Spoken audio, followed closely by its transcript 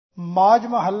ਮਾਝ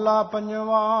ਮਹੱਲਾ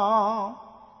ਪੰਜਵਾਂ।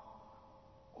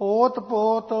 ਓਤ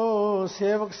ਪੋਤ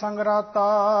ਸੇਵਕ ਸੰਗ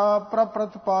ਰਾਤਾ, ਪ੍ਰਭ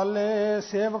ਪ੍ਰਤਪਾਲੇ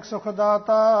ਸੇਵਕ ਸੁਖ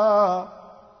ਦਾਤਾ।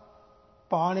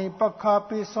 ਪਾਣੀ ਪੱਖਾ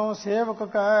ਪੀਸੋਂ ਸੇਵਕ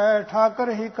ਕੈ, ਠਾਕਰ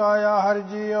ਹੀ ਕਾਇਆ ਹਰ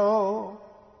ਜੀਓ।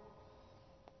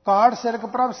 ਕਾੜ ਸਿਰਕ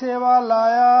ਪ੍ਰਭ ਸੇਵਾ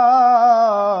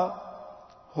ਲਾਇਆ,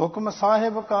 ਹੁਕਮ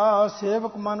ਸਾਹਿਬ ਕਾ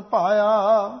ਸੇਵਕ ਮਨ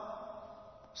ਭਾਇਆ।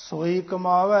 ਸੋਈ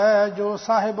ਕਮਾਵੈ ਜੋ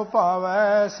ਸਾਹਿਬ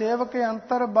ਭਾਵੈ, ਸੇਵਕ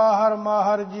ਅੰਤਰ ਬਾਹਰ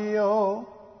ਮਾਹਰ ਜੀਓ।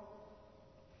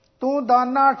 ਤੂੰ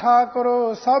ਦਾਨਾ ਠਾਕੁਰ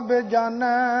ਸਭ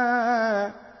ਜਾਣੈ,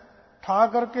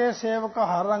 ਠਾਕਰ ਕੇ ਸੇਵਕ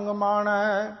ਹਰ ਰੰਗ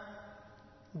ਮਾਣੈ।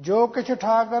 ਜੋ ਕਿਛ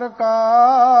ਠਾਕਰ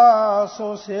ਕਾ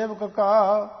ਸੋ ਸੇਵਕ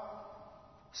ਕਾ,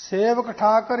 ਸੇਵਕ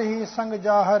ਠਾਕਰ ਹੀ ਸੰਗ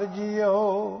ਜਾਹਰ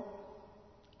ਜੀਓ।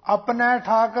 ਆਪਣੇ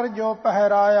ਠਾਕਰ ਜੋ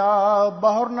ਪਹਿਰਾਇਆ,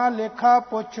 ਬਹੁਰ ਨਾ ਲੇਖਾ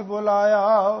ਪੁੱਛ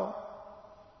ਬੁਲਾਇਆ।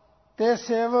 ਤੇ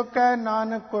ਸੇਵਕ ਕੈ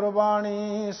ਨਾਨਕ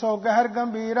ਕੁਰਬਾਨੀ, ਸੋ ਗਹਿਰ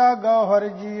ਗੰਭੀਰਾ ਗੌਹਰ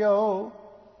ਜੀਓ।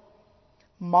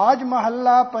 ਮਾਝ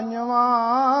ਮਹੱਲਾ ਪੰਜਵਾਂ।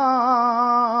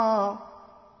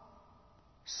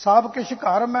 ਸਭ ਕਿਛ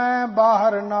ਘਰ ਮੈਂ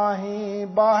ਬਾਹਰ ਨਾਹੀ,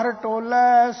 ਬਾਹਰ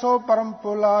ਟੋਲੇ ਸੋ ਪਰਮ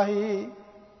ਪੁਲਾਹੀ।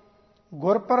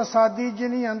 ਗੁਰ ਪ੍ਰਸਾਦੀ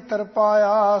ਜਿਨੀ ਅੰਤਰ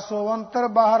ਪਾਇਆ, ਸੋ ਅੰਤਰ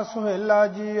ਬਾਹਰ ਸੁਹੇਲਾ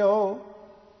ਜੀਓ।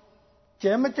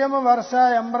 ਚਿਮ ਚਿਮ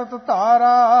ਵਰਸੈ ਅੰਮ੍ਰਿਤ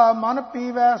ਧਾਰਾ, ਮਨ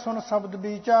ਪੀਵੈ ਸੁਨ ਸ਼ਬਦ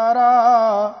ਵਿਚਾਰਾ।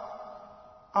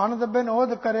 ਆਨੰਦ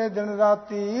ਬਿਨੋਦ ਕਰੇ ਦਿਨ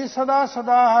ਰਾਤੀ, ਸਦਾ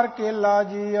ਸਦਾ ਹਰ ਕੇਲਾ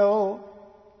ਜੀਓ।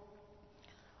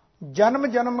 ਜਨਮ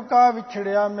ਜਨਮ ਕਾ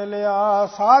ਵਿਛੜਿਆ ਮਿਲਿਆ,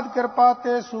 ਸਾਧ ਕਿਰਪਾ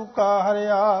ਤੇ ਸੂਕਾ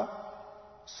ਹਰਿਆ।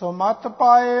 ਸੋ ਮਤ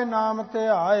ਪਾਏ ਨਾਮ ਤੇ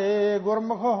ਆਏ,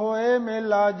 ਗੁਰਮੁਖ ਹੋਏ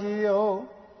ਮੇਲਾ ਜੀਓ।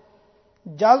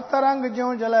 ਜਲ ਤਰੰਗ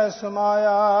ਜਿਉ ਜਲੈ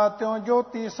ਸਮਾਇਆ, ਤਿਉ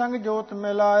ਜੋਤੀ ਸੰਗ ਜੋਤ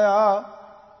ਮਿਲਾਇਆ।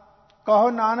 ਕਹੋ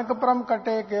ਨਾਨਕ ਭ੍ਰਮ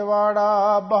ਕਟੇ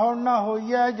ਕੇਵਾੜਾ, ਬਹੁ ਨਾ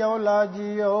ਹੋਈਐ ਜਉਲਾ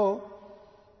ਜੀਓ।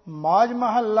 ਮਾਝ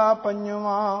ਮਹੱਲਾ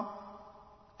ਪੰਜਵਾਂ।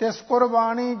 ਤਿਸ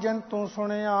ਕੁਰਬਾਨੀ ਜਿਨ ਤੂੰ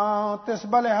ਸੁਣਿਆ, ਤਿਸ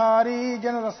ਬਲਿਹਾਰੀ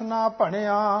ਜਿਨ ਰਸਨਾ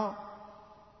ਭਣਿਆ।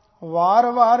 ਵਾਰ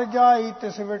ਵਾਰ ਜਾਈ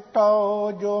ਤਿਸ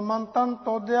ਵਿਟੋ, ਜੋ ਮਨ ਤਨ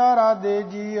ਤੋਦਿਆ ਰਾਧੇ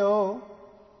ਜੀਓ।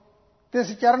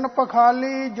 ਤਿਸ ਚਰਨ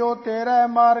ਪਖਾਲੀ ਜੋ ਤੇਰੇ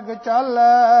ਮਾਰਗ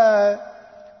ਚਾਲੈ,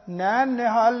 ਨੈਣ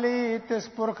ਨਿਹਾਲੀ ਤਿਸ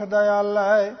ਪੁਰਖ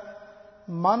ਦਇਆਲੈ।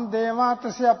 ਮਨ ਦੇਵਾ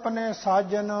ਤਿਸ ਆਪਣੇ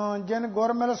ਸਾਜਨ, ਜਿਨ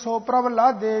ਗੁਰ ਮਿਲ ਸੋ ਪ੍ਰਭ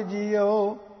ਲਾਦੇ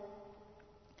ਜੀਓ।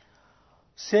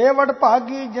 ਸੇਵੜ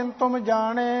ਭਾਗੀ ਜਿਨ ਤੁਮ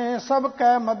ਜਾਣੇ, ਸਭ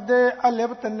ਕੈ ਮੱਦੇ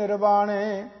ਅਲਿਪਤ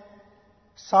ਨਿਰਵਾਣੇ।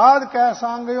 ਸਾਧ ਕੈ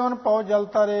ਸੰਗ ਉਨ ਪਉ ਜਲ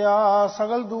ਤਰਿਆ,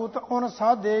 ਸਗਲ ਦੂਤ ਉਨ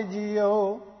ਸਾਧੇ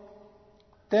ਜੀਓ।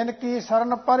 ਤਿਨ ਕੀ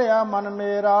ਸਰਨ ਭਰਿਆ ਮਨ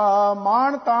ਮੇਰਾ,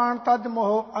 ਮਾਣ ਤਾਣ ਤਜ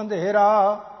ਮੋਹ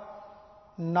ਅੰਧੇਰਾ।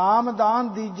 ਨਾਮ ਦਾਨ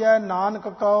ਦੀਜੈ ਨਾਨਕ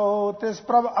ਕਉ, ਤਿਸ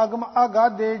ਪ੍ਰਭ ਅਗਮ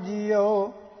ਅਗਾਧੇ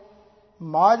ਜੀਓ।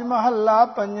 ਮਾਝ ਮਹੱਲਾ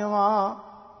ਪੰਜਵਾਂ।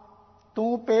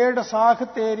 ਤੂੰ ਪੇੜ ਸਾਖ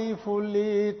ਤੇਰੀ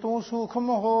ਫੂਲੀ, ਤੂੰ ਸੂਖਮ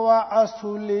ਹੋਵਾ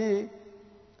ਅਸੂਲੀ।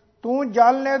 ਤੂੰ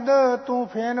ਜਲ ਨਿਧ ਤੂੰ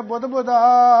ਫੇਨ ਬੁੱਧ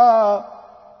ਬੁਧਾ,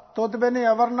 ਤੁਧ ਬਿਨ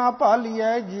ਅਵਰ ਨਾ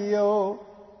ਭਾਲੀਐ ਜੀਓ।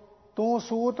 ਤੂੰ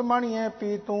ਸੂਤ ਮਣੀਏ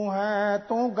ਪੀ ਤੂੰ ਹੈ,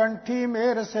 ਤੂੰ ਗੰਠੀ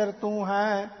ਮੇਰ ਸਿਰ ਤੂੰ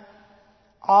ਹੈ।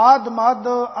 ਆਦ ਮਦ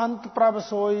ਅੰਤ ਪ੍ਰਭ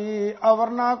ਸੋਈ, ਅਵਰ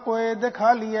ਨਾ ਕੋਏ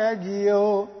ਦਿਖਾਲੀਐ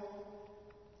ਜੀਓ।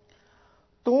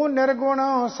 ਤੂੰ ਨਿਰਗੁਣ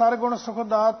ਸਰਗੁਣ ਸੁਖ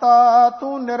ਦਾਤਾ,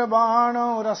 ਤੂੰ ਨਿਰਵਾਣ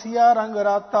ਰਸੀਆ ਰੰਗ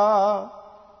ਰਾਤਾ।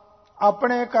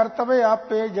 ਆਪਣੇ ਕਰਤਵ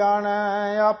ਆਪੇ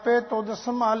ਜਾਣੈ, ਆਪੇ ਤੁਧ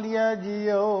ਸੰਭਾਲੀਐ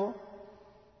ਜੀਓ।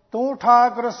 ਤੂੰ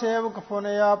ਠਾਕੁਰ ਸੇਵਕ ਫੁਨ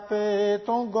ਆਪੇ,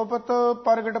 ਤੂੰ ਗੁਪਤ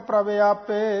ਪ੍ਰਗਟ ਪ੍ਰਭ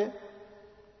ਆਪੇ।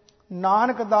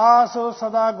 ਨਾਨਕ ਦਾਸ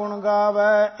ਸਦਾ ਗੁਣ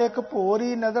ਗਾਵੈ, ਇੱਕ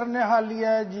ਭੋਰੀ ਨਦਰ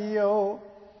ਨਿਹਾਲੀਐ ਜੀਓ।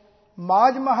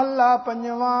 ਮਾਝ ਮਹੱਲਾ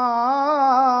ਪੰਜਵਾਂ।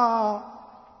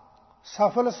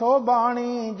 ਸਫਲ ਸੋ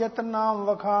ਬਾਣੀ ਜਿਤ ਨਾਮ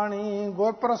ਵਖਾਣੀ,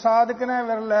 ਗੁਰ ਪ੍ਰਸਾਦ ਕਿਨੈ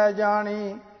ਵਿਰਲੇ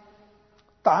ਜਾਣੀ।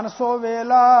 ਧਨ ਸੋ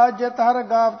ਵੇਲਾ ਜਿਤ ਹਰ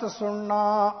ਗਾਵਤ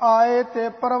ਸੁਣਨਾ, ਆਏ ਤੇ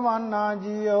ਪਰਵਾਨਾ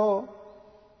ਜੀਓ।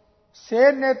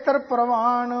 ਸੇ ਨੇਤਰ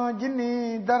ਪ੍ਰਵਾਨ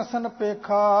ਜਿਨੀ ਦਰਸ਼ਨ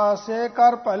ਪੇਖਾ, ਸੇ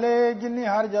ਕਰ ਭਲੇ ਜਿਨੀ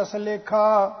ਹਰ ਜਸ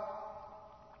ਲੇਖਾ।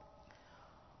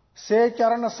 ਸੇ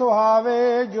ਚਰਨ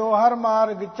ਸੁਹਾਵੇ ਜੋ ਹਰ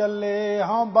ਮਾਰਗ ਚੱਲੇ,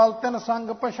 ਹਉ ਬਲ ਤਿਨ ਸੰਗ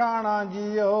ਪਛਾਣਾ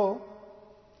ਜੀਓ।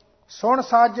 ਸੁਣ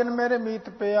ਸਾਜਨ ਮੇਰੇ ਮੀਤ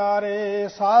ਪਿਆਰੇ,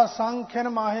 ਸਾਧ ਸੰਗ ਖਿਨ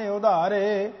ਮਾਹੇ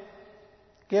ਉਧਾਰੇ।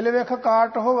 ਕਿਲ ਵਿਖ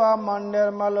ਕਾਟ ਹੋਵਾ ਮਨ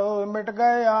ਨਿਰਮਲ, ਮਿਟ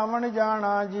ਗਏ ਆਵਣ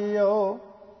ਜਾਣਾ ਜੀਓ।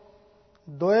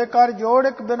 ਦੋਏ ਕਰ ਜੋੜ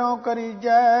ਇਕ ਬਿਨੋ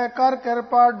ਕਰੀਜੈ, ਕਰ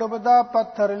ਕਿਰਪਾ ਡੁਬਦਾ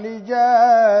ਪੱਥਰ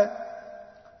ਲੀਜੈ।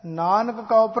 ਨਾਨਕ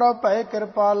ਕਉ ਪ੍ਰਭ ਭੈ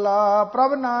ਕਿਰਪਾਲਾ,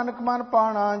 ਪ੍ਰਭ ਨਾਨਕ ਮਨ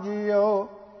ਪਾਣਾ ਜੀਓ।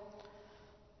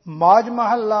 ਮਾਝ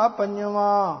ਮਹੱਲਾ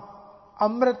ਪੰਜਵਾਂ।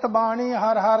 ਅੰਮ੍ਰਿਤ ਬਾਣੀ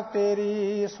ਹਰ ਹਰ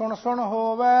ਤੇਰੀ, ਸੁਣ ਸੁਣ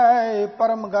ਹੋਵੈ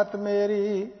ਪਰਮ ਗਤ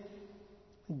ਮੇਰੀ।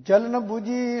 ਜਲਨ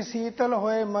ਬੁਝੀ ਸੀਤਲ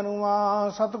ਹੋਏ ਮਨੁਆ,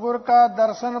 ਸਤਿਗੁਰ ਕਾ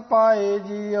ਦਰਸ਼ਨ ਪਾਏ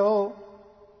ਜੀਓ।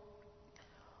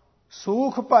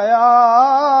 ਸੂਖ ਭਇਆ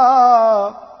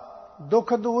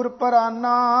ਦੁਖ ਦੂਰ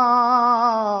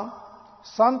ਪਰਾਨਾ,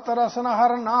 ਸੰਤ ਰਸਨ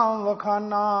ਹਰ ਨਾਮ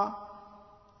ਵਖਾਨਾ।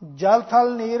 ਜਲ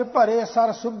ਥਲ ਨੀਰ ਭਰੇ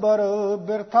ਸਰ ਸੁਭਰ,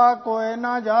 ਬਿਰਥਾ ਕੋਇ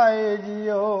ਨਾ ਜਾਏ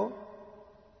ਜਿਉ।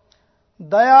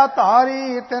 ਦਇਆ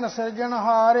ਧਾਰੀ ਤਿਨ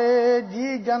ਸਿਰਜਣਹਾਰੇ,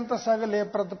 ਜੀ ਜੰਤ ਸਗਲੇ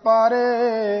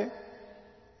ਪ੍ਰਤਪਾਰੇ।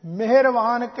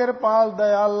 ਮਿਹਰਬਾਨ ਕਿਰਪਾਲ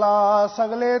ਦਇਆਲਾ,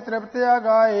 ਸਗਲੇ ਤ੍ਰਿਪਤ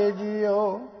ਅਗਾਏ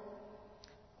ਜਿਉ।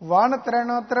 ਵਨ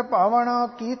ਤ੍ਰਿਣ ਤ੍ਰਿਭਾਵਨ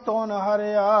ਕੀਤੋ ਨ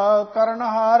ਹਰਿਆ,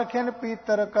 ਕਰਨਹਾਰ ਖਿਨ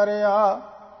ਪੀਤਰ ਕਰਿਆ।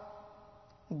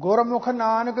 ਗੁਰਮੁਖ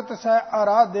ਨਾਨਕ ਤਿਸੈ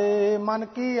ਅਰਾਧੇ, ਮਨ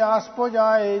ਕੀ ਆਸ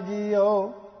ਪੁਜਾਏ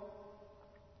ਜਿਉ।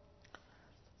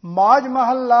 ਮਾਝ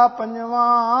ਮਹੱਲਾ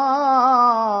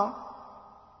ਪੰਜਵਾਂ।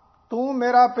 ਤੂੰ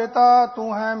ਮੇਰਾ ਪਿਤਾ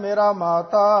ਤੂੰ ਹੈ ਮੇਰਾ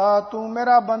ਮਾਤਾ, ਤੂੰ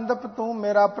ਮੇਰਾ ਬੰਧਪ ਤੂੰ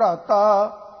ਮੇਰਾ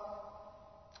ਭਰਾਤਾ।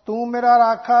 ਤੂੰ ਮੇਰਾ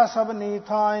ਰਾਖਾ ਸਭਨੀ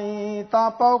ਥਾਈ,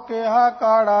 ਤਾਂ ਪਉ ਕਿਹਾ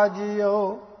ਕਾੜਾ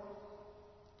ਜਿਉ।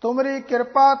 ਤੁਮਰੀ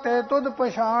ਕਿਰਪਾ ਤੇ ਤੁਧ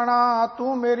ਪਛਾਣਾ,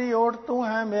 ਤੂੰ ਮੇਰੀ ਓਟ ਤੂੰ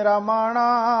ਹੈ ਮੇਰਾ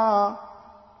ਮਾਣਾ।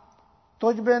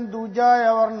 ਤੁਝ ਬਿਨ ਦੂਜਾ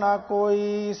ਅਵਰ ਨਾ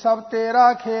ਕੋਈ, ਸਭ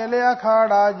ਤੇਰਾ ਖੇਲ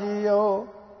ਅਖਾੜਾ ਜਿਉ।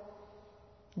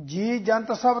 ਜੀ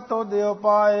ਜੰਤ ਸਭ ਤੋ ਦਿਓ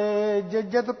ਪਾਏ,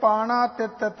 ਜਿਜਤ ਪਾਣਾ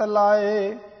ਤਿਤ ਤਿਤ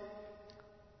ਲਾਏ।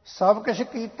 ਸਭ ਕਿਛ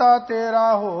ਕੀਤਾ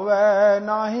ਤੇਰਾ ਹੋਵੈ,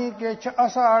 ਨਾਹੀ ਕਿਛ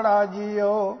ਅਸਾੜਾ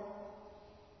ਜਿਉ।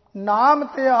 ਨਾਮ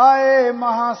ਧਿਆਏ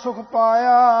ਮਹਾ ਸੁਖ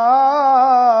ਪਾਇਆ,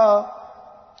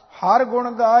 ਹਰ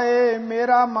ਗੁਣ ਗਾਏ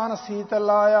ਮੇਰਾ ਮਨ ਸੀਤ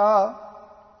ਲਾਇਆ।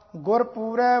 ਗੁਰ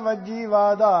ਪੂਰੈ ਵੱਜੀ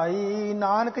ਵਾਧਾਈ,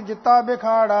 ਨਾਨਕ ਜਿਤਾ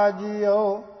ਬਿਖਾੜਾ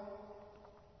ਜਿਉ।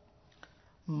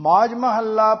 ਮਾਝ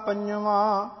ਮਹੱਲਾ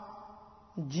ਪੰਜਵਾਂ।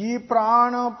 ਜੀ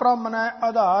ਪ੍ਰਾਣ ਭ੍ਰਮਨੈ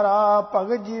ਆਧਾਰਾ,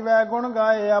 ਭਗਤ ਜੀਵੈ ਗੁਣ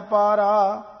ਗਾਏ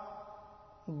ਅਪਾਰਾ।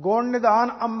 ਗੁਣ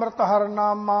ਨਿਧਾਨ ਅੰਮ੍ਰਿਤ ਹਰ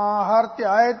ਨਾਮਾ, ਹਰ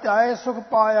ਧਿਆਏ ਧਿਆਏ ਸੁਖ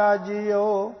ਪਾਇਆ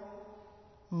ਜਿਉ।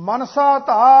 ਮਨਸਾ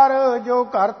ਧਾਰ ਜੋ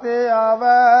ਘਰ ਤੇ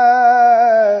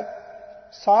ਆਵੈ,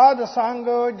 ਸਾਧ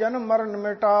ਸੰਗ ਜਨਮ ਮਰਨ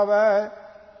ਮਿਟਾਵੈ।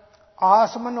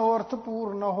 ਆਸ ਮਨੋਰਥ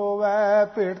ਪੂਰਨ ਹੋਵੈ,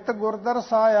 ਭੇਟਤ ਗੁਰ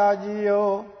ਦਰਸਾਇਆ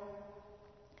ਜਿਉ।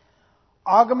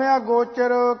 ਆਗਮਿਆ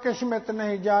ਗੋਚਰ ਕਿਸਮਤ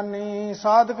ਨਹੀਂ ਜਾਨੀ,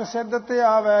 ਸਾਧਕ ਸਿੱਧ ਤੇ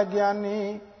ਆਵੈ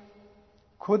ਗਿਆਨੀ।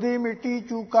 ਖੁਦੀ ਮਿੱਟੀ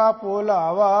ਚੂਕਾ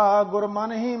ਭੋਲਾਵਾ, ਗੁਰ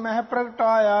ਮਨ ਹੀ ਮਹਿ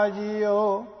ਪ੍ਰਗਟਾਇਆ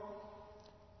ਜਿਉ।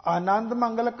 ਆਨੰਦ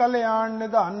ਮੰਗਲ ਕਲਿਆਣ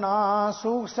ਨਿਧਾਨਾ,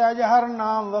 ਸੂਖ ਸਹਿਜ ਹਰ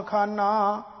ਨਾਮ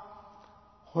ਵਖਾਨਾ।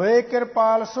 ਹੋਏ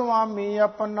ਕਿਰਪਾਲ ਸੁਆਮੀ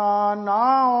ਆਪਣਾ,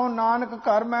 ਨਾਉ ਨਾਨਕ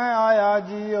ਘਰ ਮੈਂ ਆਇਆ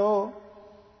ਜਿਉ।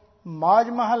 ਮਾਝ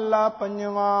ਮਹੱਲਾ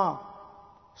ਪੰਜਵਾਂ।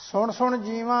 ਸੁਣ ਸੁਣ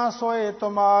ਜੀਵਾਂ ਸੋਏ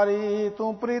ਤੁਮਾਰੀ,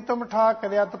 ਤੂੰ ਪ੍ਰੀਤਮ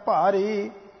ਠਾਕਰ ਅਤ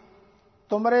ਭਾਰੀ।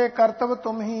 ਤੁਮਰੇ ਕਰਤਵ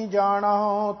ਤੁਮ ਹੀ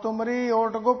ਜਾਣਹੁ, ਤੁਮਰੀ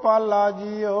ਓਟ ਗੋਪਾਲਾ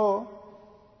ਜਿਉ।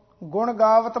 ਗੁਣ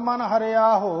ਗਾਵਤ ਮਨ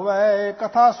ਹਰਿਆ ਹੋਵੈ,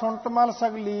 ਕਥਾ ਸੁਣਤ ਮਲ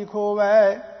ਸਗਲੀ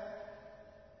ਖੋਵੈ।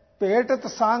 ਭੇਟਤ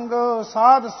ਸੰਗ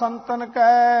ਸਾਧ ਸੰਤਨ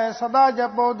ਕੈ, ਸਦਾ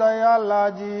ਜਪੋ ਦਇਆਲਾ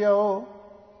ਜਿਉ।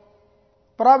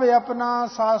 ਪ੍ਰਭ ਆਪਣਾ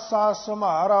ਸਾਥ ਸਾਥ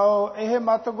ਸੁਮਾਰੋ, ਇਹ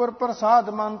ਮਤ ਗੁਰ ਪ੍ਰਸਾਦ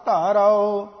ਮਨ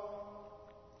ਧਾਰੋ।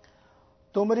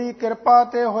 ਤੁਮਰੀ ਕਿਰਪਾ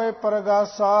ਤੇ ਹੋਏ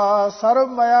ਪ੍ਰਗਾਸਾ, ਸਰਬ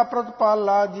ਮਾਇਆ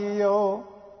ਪ੍ਰਤਪਾਲਾ ਜਿਉ।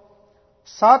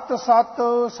 ਸਤ ਸਤ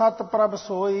ਸਤ ਪ੍ਰਭ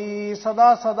ਸੋਈ,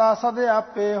 ਸਦਾ ਸਦਾ ਸਦ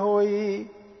ਆਪੇ ਹੋਈ।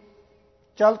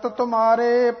 ਚਲਤ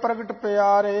ਤੁਮਾਰੇ ਪ੍ਰਗਟ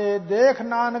ਪਿਆਰੇ, ਦੇਖ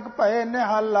ਨਾਨਕ ਭਏ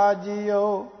ਨਿਹਾਲਾ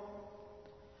ਜਿਉ।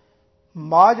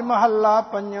 ਮਾਝ ਮਹੱਲਾ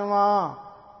ਪੰਜਵਾਂ।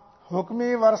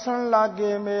 ਹੁਕਮੀ ਵਰਸਣ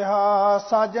ਲਾਗੇ ਮੇਹਾ,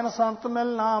 ਸਾਜਨ ਸੰਤ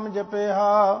ਮਿਲ ਨਾਮ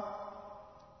ਜਪਿਆ।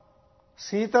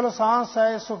 ਸੀਤਲ ਸਾਂ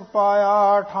ਸਹਿ ਸੁਖ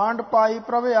ਪਾਇਆ, ਠਾਂਡ ਪਾਈ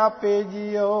ਪ੍ਰਭ ਆਪੇ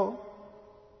ਜਿਉ।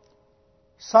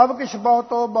 ਸਭ ਕਿਛ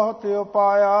ਬਹੁਤੋ ਬਹੁਤ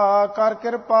ਉਪਾਇਆ, ਕਰ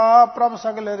ਕਿਰਪਾ ਪ੍ਰਭ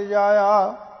ਸਗਲ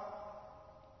ਰਜਾਇਆ।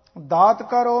 ਦਾਤ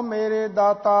ਕਰੋ ਮੇਰੇ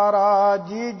ਦਾਤਾਰਾ,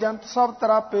 ਜੀ ਜੰਤ ਸਭ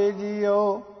ਤਰਾਪੇ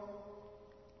ਜਿਉ।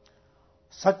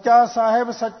 ਸੱਚਾ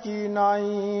ਸਾਹਿਬ ਸੱਚੀ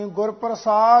ਨਾਈ, ਗੁਰ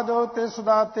ਪ੍ਰਸਾਦ ਤੇ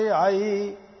ਸਦਾ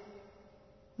ਧਿਆਈ।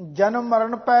 ਜਨਮ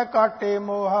ਮਰਨ ਪੈ ਕਾਟੇ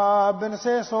ਮੋਹਾ,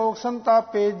 ਬਿਨਸੇ ਸੋਖ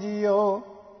ਸੰਤਾਪੇ ਜਿਉ।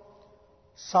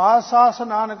 ਸਾਸ ਸਾਸ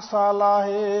ਨਾਨਕ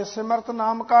ਸਾਲਾਹੇ, ਸਿਮਰਤ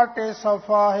ਨਾਮ ਕਾਟੇ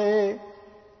ਸਫਾਹੇ।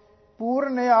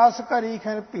 ਪੂਰਨ ਆਸ ਕਰੀ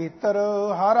ਖਿਨ ਭੀਤਰ,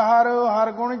 ਹਰ ਹਰ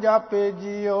ਹਰ ਗੁਣ ਜਾਪੇ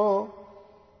ਜਿਉ।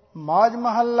 ਮਾਝ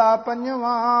ਮਹੱਲਾ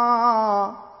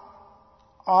ਪੰਜਵਾਂ।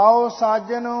 ਆਓ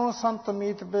ਸਾਜਨ ਸੰਤ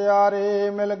ਮੀਤ ਪਿਆਰੇ,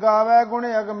 ਮਿਲ ਗਾਵੈ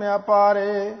ਗੁਣ ਅਗਮ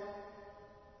ਅਪਾਰੇ।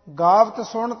 ਗਾਵਤ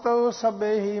ਸੁਣਤ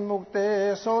ਸਭੇ ਹੀ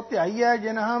ਮੁਕਤੇ, ਸੋ ਧਿਆਈਐ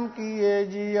ਜਿਨ ਹਮ ਕੀਏ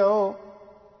ਜਿਉ।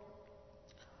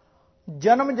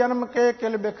 ਜਨਮ ਜਨਮ ਕੇ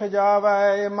ਕਿਲ ਬਿਖ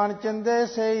ਜਾਵੈ, ਮਨ ਚਿੰਦੇ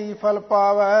ਸੇਈ ਫਲ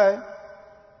ਪਾਵੈ।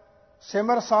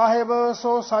 ਸਿਮਰ ਸਾਹਿਬ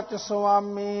ਸੋ ਸਚ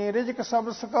ਸੁਆਮੀ, ਰਿਜਕ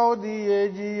ਸਭ ਸਕਉ ਦੀਏ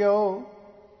ਜਿਉ।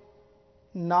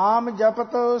 ਨਾਮ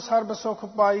ਜਪਤ ਸਰਬ ਸੁਖ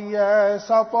ਪਾਈਐ,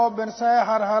 ਸਭ ਪਉ ਬਿਨਸੈ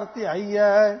ਹਰ ਹਰ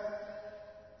ਧਿਆਈਐ।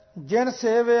 ਜਿਨ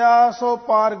ਸੇਵਿਆ ਸੋ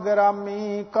ਪਾਰ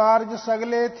ਗਰਾਮੀ, ਕਾਰਜ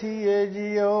ਸਗਲੇ ਥੀਏ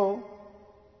ਜਿਉ।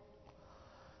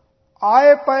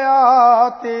 ਆਏ ਪਿਆ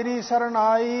ਤੇਰੀ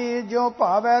ਸਰਨਾਈ, ਜਿਉ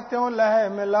ਭਾਵੈ ਤਿਉ ਲਹਿ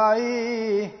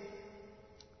ਮਿਲਾਈ।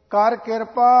 ਕਰ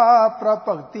ਕਿਰਪਾ ਪ੍ਰਭ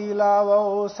ਭਗਤੀ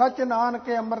ਲਾਵੋ, ਸਚ ਨਾਨਕ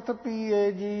ਅੰਮ੍ਰਿਤ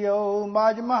ਪੀਏ ਜੀਓ।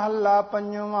 ਮਾਝ ਮਹੱਲਾ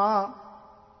ਪੰਜਵਾਂ।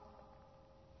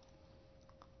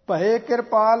 ਭਏ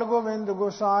ਕਿਰਪਾਲ ਗੋਵਿੰਦ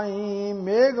ਗੁਸਾਈ,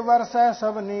 ਮੇਘ ਵਰਸੈ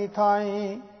ਸਭਨੀ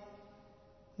ਥਾਈ।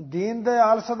 ਦੀਨ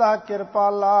ਦਿਆਲ ਸਦਾ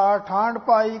ਕਿਰਪਾਲਾ, ਠਾਂਡ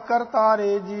ਪਾਈ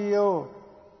ਕਰਤਾਰੇ ਜੀਓ।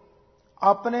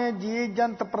 ਆਪਣੇ ਜੀ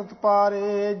ਜੰਤ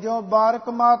ਪ੍ਰਤਪਾਰੇ, ਜਿਉ ਬਾਰਕ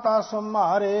ਮਾਤਾ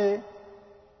ਸੰਹਾਰੇ।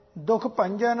 ਦੁਖ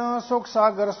ਭੰਜਨ ਸੁਖ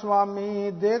ਸਾਗਰ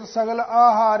ਸੁਆਮੀ, ਦੇਤ ਸਗਲ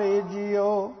ਆਹਾਰੇ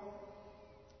ਜੀਓ।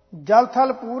 ਜਲ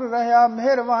ਥਲ ਪੂਰ ਰਹਾ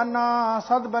ਮਿਹਰਵਾਨਾ,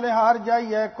 ਸਦ ਬਲਿਹਾਰ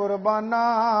ਜਾਈਐ ਕੁਰਬਾਨਾ।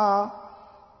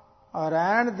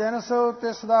 ਰੈਣ ਦਿਨ ਸੋ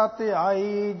ਤਿਸ ਦਾ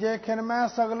ਧਿਆਈ, ਜੇ ਖਿਨ ਮੈਂ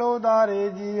ਸਗਲੋ ਉਦਾਰੇ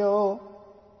ਜੀਓ।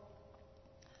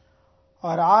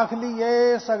 ਰਾਖ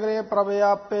ਲੀਏ ਸਗਲੇ ਪ੍ਰਭ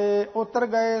ਆਪੇ, ਉਤਰ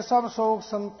ਗਏ ਸਭ ਸੋਖ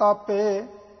ਸੰਤਾਪੇ।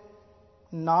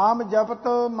 ਨਾਮ ਜਪਤ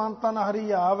ਮਨ ਤਨ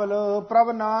ਹਰਿਆਵਲ, ਪ੍ਰਭ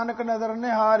ਨਾਨਕ ਨਦਰ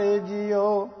ਨਿਹਾਰੇ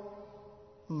ਜੀਓ।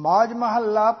 ਮਾਝ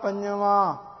ਮਹੱਲਾ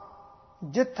ਪੰਜਵਾਂ।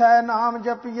 ਜਿਥੈ ਨਾਮ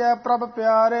ਜਪੀਐ ਪ੍ਰਭ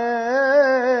ਪਿਆਰੇ,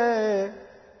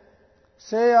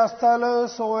 ਸੇ ਅਸਥਲ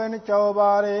ਸੋਇਨ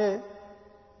ਚੌਬਾਰੇ।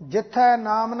 ਜਿਥੈ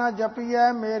ਨਾਮ ਨ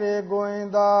ਜਪੀਐ ਮੇਰੇ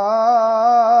ਗੋਇੰਦਾ,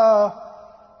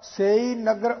 ਸੇਈ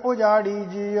ਨਗਰ ਉਜਾੜੀ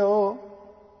ਜੀਓ।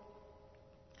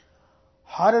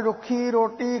 ਹਰ ਰੁੱਖੀ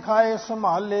ਰੋਟੀ ਖਾਏ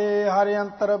ਸੰਭਾਲੇ, ਹਰ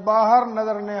ਅੰਤਰ ਬਾਹਰ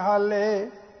ਨਦਰ ਨਿਹਾਲੇ।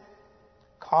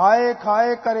 ਖਾਏ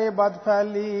ਖਾਏ ਕਰੇ ਬਦ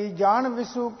ਫੈਲੀ, ਜਾਣ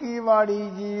ਵਿਸੂ ਕੀ ਵਾੜੀ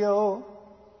ਜੀਓ।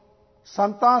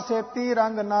 ਸੰਤਾਂ ਸੇਤੀ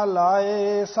ਰੰਗ ਨਾ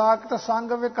ਲਾਏ, ਸਾਖਤ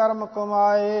ਸੰਗ ਵਿਕਰਮ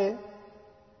ਕਮਾਏ।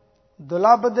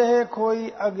 ਦੁਲਭ ਦੇਹ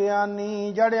ਖੋਈ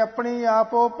ਅਗਿਆਨੀ, ਜੜ ਆਪਣੀ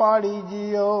ਆਪੋ ਪਾੜੀ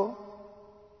ਜੀਓ।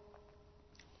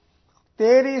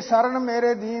 ਤੇਰੀ ਸਰਣ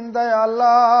ਮੇਰੇ ਦੀਨ ਦਇਆਲਾ,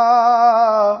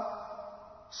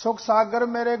 ਸੁਖ ਸਾਗਰ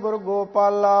ਮੇਰੇ ਗੁਰ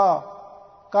ਗੋਪਾਲਾ।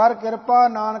 ਕਰ ਕਿਰਪਾ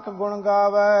ਨਾਨਕ ਗੁਣ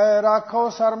ਗਾਵੈ, ਰਾਖੋ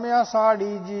ਸਰਮਿਆ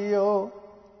ਸਾੜੀ ਜੀਓ।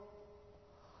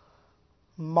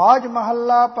 ਮਾਝ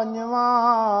ਮਹੱਲਾ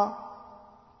ਪੰਜਵਾਂ।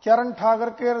 ਚਰਨ ਠਾਕਰ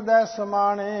ਕੇ ਹਿਰਦੈ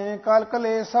ਸਮਾਣੇ, ਕਲ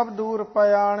ਕਲੇ ਸਭ ਦੂਰ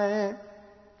ਪਿਆਣੇ।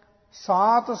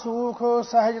 ਸਾਤ ਸੂਖ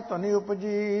ਸਹਿਜ ਧੁਨੀ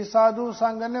ਉਪਜੀ, ਸਾਧੂ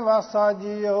ਸੰਗ ਨਿਵਾਸਾ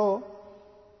ਜੀਓ।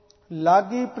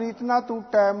 ਲਾਗੀ ਪ੍ਰੀਤ ਨਾ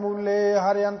ਟੂਟੈ ਮੂਲੇ,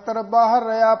 ਹਰ ਅੰਤਰ ਬਾਹਰ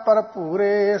ਰਿਆ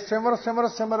ਭਰਪੂਰੇ। ਸਿਮਰ ਸਿਮਰ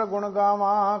ਸਿਮਰ ਗੁਣ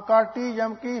ਗਾਵਾਂ, ਕਾਟੀ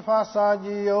ਜਮ ਕੀ ਫਾਸਾ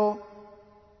ਜੀਓ।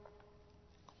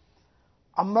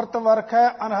 ਅੰਮ੍ਰਿਤ ਵਰਖੈ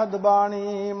ਅਨਹਦ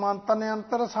ਬਾਣੀ, ਮਨ ਤਨ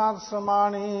ਅੰਤਰ ਸਾਧ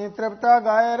ਸਮਾਣੀ। ਤ੍ਰਿਪਤਾ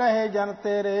ਗਾਏ ਰਹੇ ਜਨ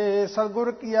ਤੇਰੇ,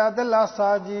 ਸਤਿਗੁਰ ਕੀਆ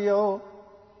ਦਿਲਾਸਾ ਜੀਓ।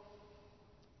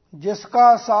 ਜਿਸ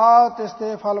ਕਾ ਸਾਹ ਤਿਸ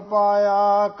ਤੇ ਫਲ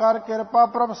ਪਾਇਆ, ਕਰ ਕਿਰਪਾ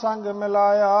ਪ੍ਰਭ ਸੰਗ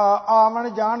ਮਿਲਾਇਆ। ਆਵਣ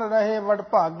ਜਾਣ ਰਹੇ ਵਡ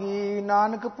ਭਾਗੀ,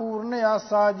 ਨਾਨਕ ਪੂਰਨ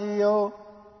ਆਸਾ ਜੀਓ।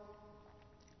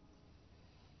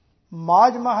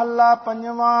 ਮਾਝ ਮਹੱਲਾ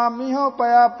ਪੰਜਵਾਂ। ਮੀਹੋ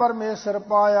ਪਿਆ ਪਰਮੇਸ਼ਰ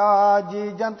ਪਾਇਆ, ਜੀ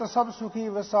ਜੰਤ ਸਭ ਸੁਖੀ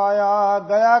ਵਸਾਇਆ।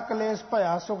 ਗਿਆ ਕਲੇਸ਼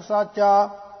ਭਇਆ ਸੁਖ ਸਾਚਾ,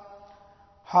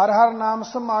 ਹਰ ਹਰ ਨਾਮ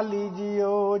ਸੰਭਾਲੀ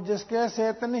ਜੀਓ। ਜਿਸਕੇ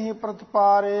ਸੇਤ ਨਹੀਂ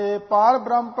ਪ੍ਰਤਪਾਰੇ, ਪਾਰ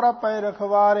ਬ੍ਰਹਮ ਪ੍ਰਪੈ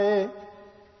ਰਖਵਾਰੇ।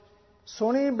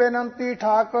 ਸੁਣੀ ਬੇਨੰਤੀ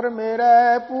ਠਾਕੁਰ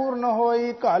ਮੇਰੇ, ਪੂਰਨ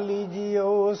ਹੋਈ ਕਾਲੀ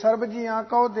ਜੀਓ। ਸਰਬ ਜੀਆਂ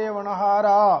ਕਉ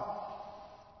ਦੇਵਨਹਾਰਾ,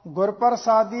 ਗੁਰ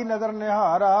ਪ੍ਰਸਾਦੀ ਨਦਰ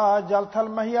ਨਿਹਾਰਾ। ਜਲ ਥਲ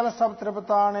ਮਹੀਲ ਸਭ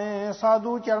ਤ੍ਰਿਪਤਾਣੇ,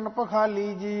 ਸਾਧੂ ਚਰਨ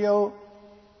ਪਖਾਲੀ ਜੀਓ।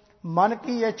 ਮਨ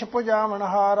ਕੀ ਇੱਛ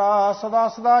ਪੁਜਾਵਨਹਾਰਾ, ਸਦਾ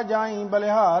ਸਦਾ ਜਾਈ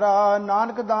ਬਲਿਹਾਰਾ।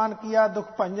 ਨਾਨਕ ਦਾਨ ਕੀਆ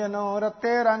ਦੁਖ ਭੰਜਨ,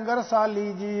 ਰਤੇ ਰੰਗ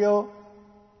ਰਸਾਲੀ ਜੀਓ।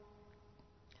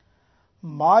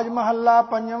 ਮਾਝ ਮਹੱਲਾ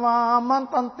ਪੰਜਵਾਂ। ਮਨ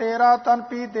ਤਨ ਤੇਰਾ ਤਨ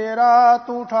ਪੀ ਤੇਰਾ,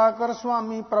 ਤੂੰ ਠਾਕੁਰ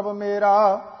ਸੁਆਮੀ ਪ੍ਰਭ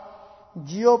ਮੇਰਾ।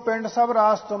 ਜੀਓ ਪਿੰਡ ਸਭ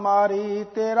ਰਾਸ ਤੁਮਾਰੀ,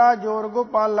 ਤੇਰਾ ਜੋਰ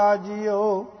ਗੋਪਾਲਾ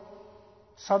ਜੀਓ।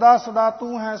 ਸਦਾ ਸਦਾ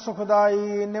ਤੂੰ ਹੈ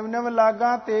ਸੁਖਦਾਈ, ਨਿਵ ਨਿਵ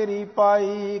ਲਾਗਾ ਤੇਰੀ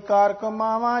ਪਾਈ। ਕਾਰ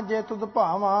ਕਮਾਵਾਂ ਜੇ ਤੁਧ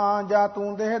ਭਾਵਾਂ, ਜਾ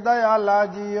ਤੂੰ ਦੇਹ ਦਇਆਲਾ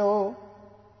ਜੀਓ।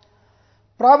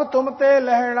 ਪ੍ਰਭ ਤੁਮ ਤੇ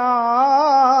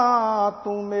ਲਹਿਣਾ,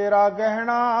 ਤੂੰ ਮੇਰਾ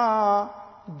ਗਹਿਣਾ।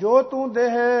 ਜੋ ਤੂੰ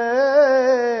ਦੇਹ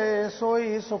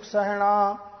ਸੋਈ ਸੁਖ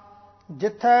ਸਹਿਣਾ।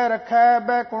 ਜਿੱਥੈ ਰਖੈ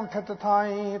ਬੈਕੁੰਠਿਤ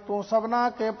ਥਾਈ, ਤੂੰ ਸਭਨਾ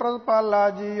ਕੇ ਪ੍ਰਤਪਾਲਾ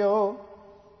ਜੀਓ।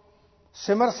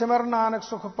 ਸਿਮਰ ਸਿਮਰ ਨਾਨਕ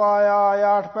ਸੁਖ ਪਾਇਆ,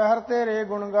 ਆਠ ਪਹਿਰ ਤੇਰੇ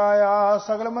ਗੁਣ ਗਾਇਆ।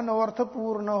 ਸਗਲ ਮਨੋਰਥ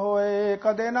ਪੂਰਨ ਹੋਏ,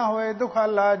 ਕਦੇ ਨਾ ਹੋਏ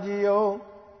ਦੁਖਾਲਾ ਜੀਓ।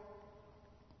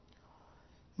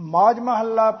 ਮਾਝ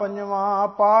ਮਹੱਲਾ ਪੰਜਵਾਂ।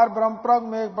 ਪਾਰ ਬ੍ਰਹਮ ਪ੍ਰਗ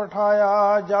ਮੇਘ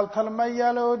ਪਠਾਇਆ, ਜਲ ਥਲ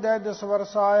ਮਈਲ ਉਦੈ ਦਿਸ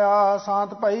ਵਰਸਾਇਆ।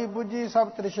 ਸਾਂਤ ਭਈ ਬੁਝੀ ਸਭ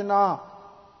ਤ੍ਰਿਸ਼ਨਾ,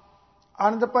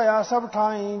 ਆਨੰਦ ਭਇਆ ਸਭ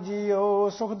ਠਾਈ ਜੀਓ।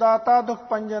 ਸੁਖ ਦਾਤਾ ਦੁਖ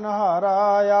ਭੰਜਨ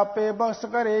ਹਾਰਾ, ਆਪੇ ਬਖਸ਼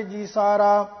ਕਰੇ ਜੀ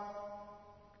ਸਾਰਾ।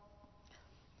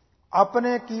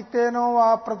 ਆਪਣੇ ਕੀਤੇ ਨੋ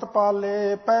ਆਪ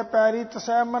ਪ੍ਰਤਪਾਲੇ, ਪੈ ਪੈਰੀ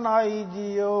ਤਸੈ ਮਨਾਈ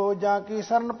ਜੀਓ। ਜਾਂ ਕੀ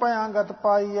ਸਰਨ ਭਇਆ ਗਤ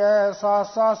ਪਾਈਐ,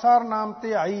 ਸਾਸ ਸਾਸ ਹਰ ਨਾਮ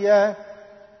ਧਿਆਈਐ।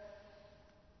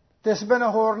 ਤਿਸ ਬਿਨ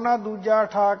ਹੋਰ ਨਾ ਦੂਜਾ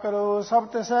ਠਾਕੁਰ, ਸਭ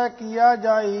ਤਿਸੈ ਕੀਆ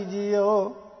ਜਾਈ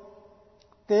ਜੀਓ।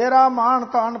 ਤੇਰਾ ਮਾਣ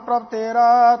ਤਾਣ ਪ੍ਰਭ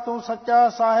ਤੇਰਾ, ਤੂੰ ਸੱਚਾ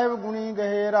ਸਾਹਿਬ ਗੁਣੀ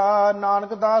ਗਹਿਰਾ।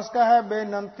 ਨਾਨਕ ਦਾਸ ਕਹੈ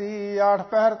ਬੇਨੰਤੀ, ਆਠ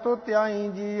ਪਹਿਰ ਤੋਂ ਧਿਆਈ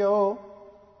ਜੀਓ।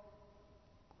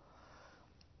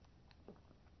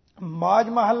 ਮਾਝ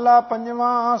ਮਹੱਲਾ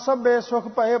ਪੰਜਵਾਂ। ਸਭੇ ਸੁਖ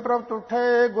ਭਏ ਪ੍ਰਭ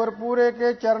ਤੁਠੇ, ਗੁਰਪੂਰੇ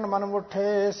ਕੇ ਚਰਨ ਮਨ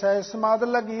ਮੁਠੇ। ਸਹਿ ਸਮਾਧ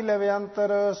ਲਗੀ ਲਵੇ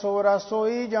ਅੰਤਰ, ਸੋ ਰਸ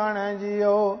ਸੋਈ ਜਾਣੈ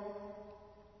ਜੀਓ।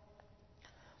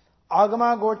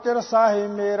 ਆਗਮਾ ਗੋਚਰ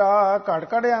ਸਾਹਿਬ ਮੇਰਾ, ਘੜ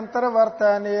ਘੜ ਅੰਤਰ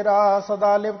ਵਰਤੈ ਨੇਰਾ।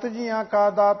 ਸਦਾ ਲਿਪਤ ਜੀਆਂ ਕਾ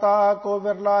ਦਾਤਾ, ਕੋ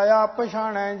ਬਿਰਲਾ ਆਪ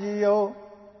ਪਛਾਣੈ ਜੀਓ।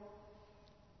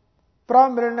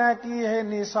 ਪ੍ਰਭ ਮਿਲਣੈ ਕੀ ਇਹ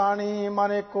ਨਿਸ਼ਾਨੀ,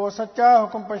 ਮਨ ਏਕੋ ਸੱਚਾ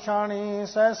ਹੁਕਮ ਪਛਾਣੀ।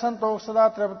 ਸਹਿ ਸੰਤੋਖ ਸਦਾ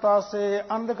ਤ੍ਰਿਪਤਾ ਸੇ,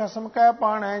 ਅੰਧ ਖਸਮ ਕਹਿ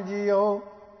ਪਾਣੈ ਜੀਓ।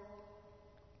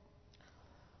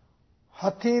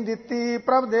 ਹੱਥੀਂ ਦਿੱਤੀ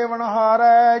ਪ੍ਰਭ ਦੇਵਨ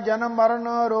ਹਾਰੈ, ਜਨਮ ਮਰਨ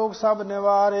ਰੋਗ ਸਭ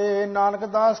ਨਿਵਾਰੇ। ਨਾਨਕ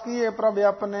ਦਾਸ ਕੀਏ ਪ੍ਰਭ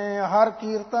ਆਪਣੇ, ਹਰ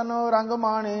ਕੀਰਤਨ ਰੰਗ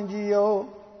ਮਾਣੇ ਜੀਓ।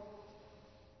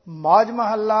 ਮਾਝ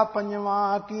ਮਹੱਲਾ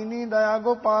ਪੰਜਵਾਂ। ਕੀਨੀ ਦਇਆ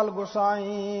ਗੋਪਾਲ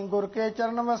ਗੁਸਾਈ, ਗੁਰ ਕੇ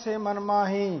ਚਰਨ ਵਸੇ ਮਨ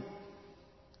ਮਾਹੀ।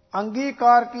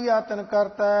 ਅੰਗੀਕਾਰ ਕੀ ਆਤਨ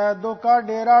ਕਰਤੈ, ਦੁਖਾ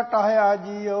ਡੇਰਾ ਟਾਹਿਆ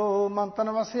ਜੀਓ। ਮੰਤਨ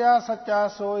ਵਸਿਆ ਸੱਚਾ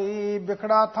ਸੋਈ,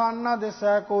 ਬਿਖੜਾ ਥਾਨ ਨਾ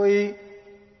ਦਿਸੈ ਕੋਈ।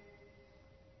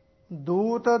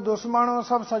 ਦੂਤ ਦੁਸ਼ਮਣ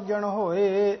ਸਭ ਸੱਜਣ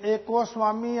ਹੋਏ, ਏਕੋ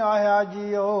ਸੁਆਮੀ ਆਇਆ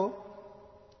ਜੀਓ।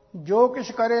 ਜੋ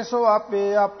ਕਿਛ ਕਰੇ ਸੋ ਆਪੇ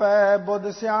ਆਪੈ, ਬੁੱਧ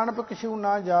ਸਿਆਣਪ ਕਿਛੂ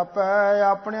ਨਾ ਜਾਪੈ।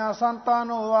 ਆਪਣਿਆਂ ਸੰਤਾਂ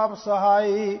ਨੂੰ ਆਪ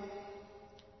ਸਹਾਈ,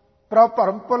 ਪ੍ਰਭ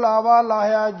ਭਰਮ ਭੁਲਾਵਾ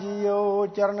ਲਾਹਿਆ ਜੀਓ।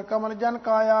 ਚਰਨ ਕਮਲ ਜਨ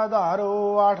ਕਾ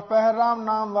ਆਧਾਰੋ, ਆਠ ਪਹਿਰ ਰਾਮ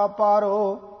ਨਾਮ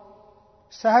ਵਾਪਾਰੋ।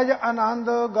 ਸਹਿਜ ਆਨੰਦ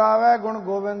ਗਾਵੈ ਗੁਣ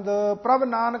ਗੋਬਿੰਦ, ਪ੍ਰਭ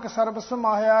ਨਾਨਕ ਸਰਬ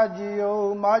ਸਮਾਹਿਆ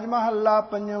ਜੀਓ। ਮਾਝ ਮਹੱਲਾ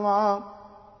ਪੰਜਵਾਂ।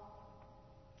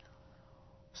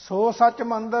 ਸੋ ਸੱਚ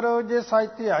ਮੰਦਰ ਜੇ ਸਚ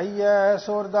ਧਿਆਈਐ,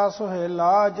 ਸੁਰ ਦਾ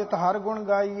ਸੁਹੇਲਾ ਜਿਤ ਹਰ ਗੁਣ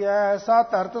ਗਾਈਐ। ਸਾ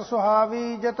ਧਰਤ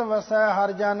ਸੁਹਾਵੀ ਜਿਤ ਵਸੈ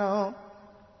ਹਰ ਜਨ,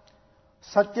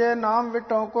 ਸੱਚੇ ਨਾਮ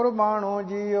ਵਿਟੋਂ ਕੁਰਬਾਨੋ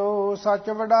ਜੀਓ। ਸੱਚ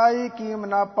ਵਡਾਈ ਕੀਮ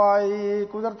ਨਾ ਪਾਈ,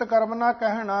 ਕੁਦਰਤ ਕਰਮ ਨਾ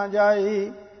ਕਹਿਣਾ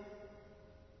ਜਾਈ।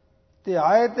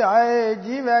 ਧਿਆਏ ਧਿਆਏ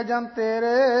ਜੀਵੈ ਜਨ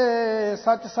ਤੇਰੇ,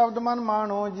 ਸੱਚ ਸ਼ਬਦ ਮਨ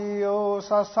ਮਾਣੋ ਜੀਓ।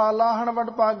 ਸਾਸਾ ਲਾਹਣ ਵਡ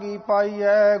ਭਾਗੀ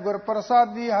ਪਾਈਐ, ਗੁਰ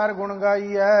ਪ੍ਰਸਾਦੀ ਹਰ ਗੁਣ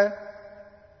ਗਾਈਐ।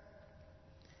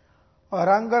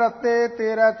 ਰੰਗ ਰਤੇ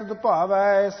ਤੇਰਾ ਤੁਧ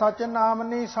ਭਾਵੈ, ਸਚ ਨਾਮ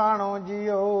ਨਿਸ਼ਾਨੋ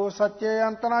ਜੀਓ। ਸੱਚੇ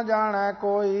ਅੰਤ ਨ ਜਾਣੈ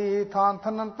ਕੋਈ, ਥਾਨ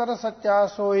ਥਨ ਅੰਤਰ ਸੱਚਾ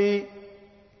ਸੋਈ।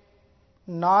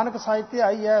 ਨਾਨਕ ਸਚ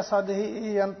ਧਿਆਈਐ ਸਦ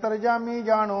ਹੀ, ਅੰਤਰ ਜਾਮੀ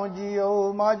ਜਾਣੋ ਜੀਓ।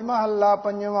 ਮਾਝ ਮਹੱਲਾ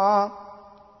ਪੰਜਵਾਂ।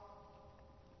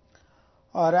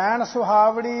 ਰੈਣ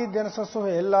ਸੁਹਾਵੜੀ ਦਿਨ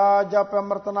ਸੁਹੇਲਾ, ਜਪ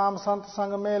ਅੰਮ੍ਰਿਤ ਨਾਮ ਸੰਤ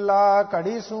ਸੰਗ ਮੇਲਾ।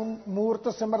 ਘੜੀ ਮੂਰਤ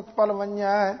ਸਿਮਰਤ ਪਲ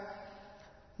ਵੰਜੈ,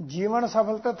 ਜੀਵਨ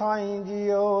ਸਫਲ ਤਥਾਈ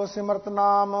ਜੀਓ। ਸਿਮਰਤ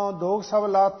ਨਾਮ ਦੋਖ ਸਭ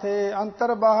ਲਾਥੇ,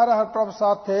 ਅੰਤਰ ਬਾਹਰ ਹਰ ਪ੍ਰਭ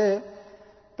ਸਾਥੇ।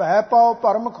 ਭੈ ਪਾਉ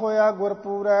ਭਰਮ ਖੋਇਆ ਗੁਰ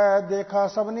ਪੂਰੈ, ਦੇਖਾ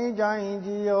ਸਭਨੀ ਜਾਈ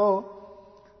ਜੀਓ।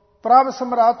 ਪ੍ਰਭ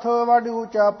ਸਮਰੱਥ ਵਡ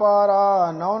ਊਚਾ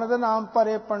ਪਾਰਾ, ਨੌਨਦ ਨਾਮ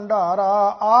ਭਰੇ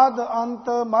ਭੰਡਾਰਾ। ਆਦ ਅੰਤ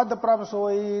ਮਧ ਪ੍ਰਭ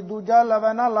ਸੋਈ, ਦੂਜਾ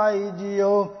ਲਵੈ ਨਾ ਲਾਈ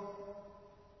ਜੀਓ।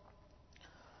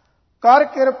 ਕਰ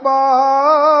ਕਿਰਪਾ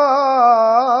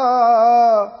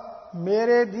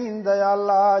ਮੇਰੇ ਦੀਨ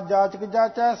ਦਇਆਲਾ, ਜਾਚਕ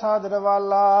ਜਾਚੈ ਸਾਦਰ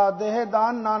ਵਾਲਾ। ਦੇਹ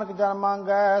ਦਾਨ ਨਾਨਕ ਜਨ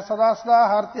ਮੰਗੈ, ਸਦਾ ਸਦਾ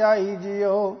ਹਰ ਧਿਆਈ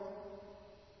ਜੀਓ।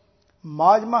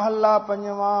 ਮਾਝ ਮਹੱਲਾ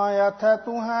ਪੰਜਵਾਂ। ਆਥੈ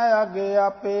ਤੂੰ ਹੈ ਆਗੇ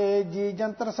ਆਪੇ, ਜੀ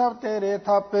ਜੰਤਰ ਸਭ ਤੇਰੇ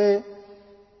ਥਾਪੇ।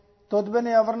 ਤੁਧ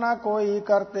ਬਿਨ ਅਵਰ ਨਾ ਕੋਈ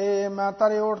ਕਰਤੇ, ਮੈਂ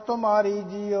ਤਰੇ ਓਟ ਤੁਮਾਰੀ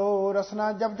ਜੀਓ।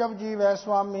 ਰਸਨਾ ਜਪ ਜਪ ਜੀਵੈ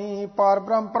ਸੁਆਮੀ, ਪਾਰ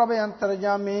ਬ੍ਰਹਮ ਪ੍ਰਭ ਅੰਤਰ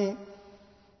ਜਾਮੀ।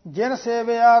 ਜਿਨ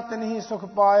ਸੇਵਿਆ ਤਿਨਹੀ ਸੁਖ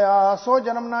ਪਾਇਆ, ਸੋ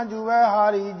ਜਨਮ ਨਾ ਜੂਵੈ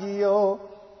ਹਾਰੀ ਜੀਓ।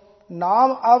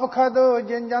 ਨਾਮ ਅਵਖਦ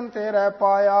ਜਿਨ ਜਨ ਤੇਰੇ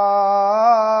ਪਾਇਆ,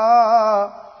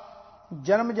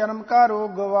 ਜਨਮ ਜਨਮ ਕਾ ਰੋਗ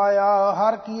ਗਵਾਇਆ।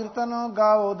 ਹਰ ਕੀਰਤਨ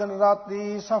ਗਾਓ ਦਿਨ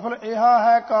ਰਾਤੀ, ਸਫਲ ਇਹਾ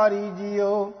ਹੈ ਕਾਰੀ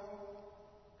ਜੀਓ।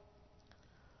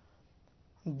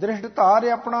 ਦ੍ਰਿਸ਼ਟ ਧਾਰ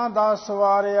ਆਪਣਾ ਦਾਸ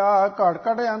ਸਵਾਰਿਆ, ਘੜ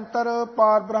ਘੜ ਅੰਤਰ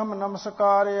ਪਾਰ ਬ੍ਰਹਮ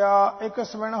ਨਮਸਕਾਰਿਆ। ਇਕ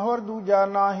ਸਵਣ ਹੋਰ ਦੂਜਾ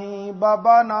ਨਾਹੀ,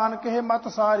 ਬਾਬਾ ਨਾਨਕ ਹੈ ਮਤ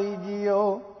ਸਾਰੀ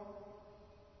ਜੀਓ।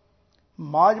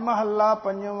 ਮਾਝ ਮਹੱਲਾ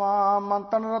ਪੰਜਵਾਂ।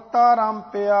 ਮੰਤਨ ਰਤਾ ਰਾਮ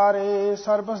ਪਿਆਰੇ,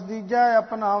 ਸਰਬਸ ਦੀਜੈ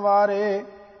ਆਪਣਾ ਵਾਰੇ।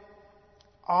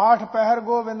 ਆਠ ਪਹਿਰ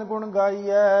ਗੋਬਿੰਦ ਗੁਣ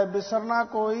ਗਾਈਐ, ਬਿਸਰਨਾ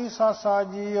ਕੋਈ ਸਾਸਾ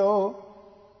ਜੀਓ।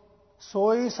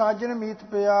 ਸੋਈ ਸਾਜਨ ਮੀਤ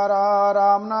ਪਿਆਰਾ,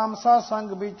 ਰਾਮ ਨਾਮ ਸਾ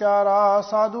ਸੰਗ ਵਿਚਾਰਾ।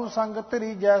 ਸਾਧੂ ਸੰਗ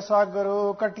ਤਰੀਜੈ ਸਾਗਰ,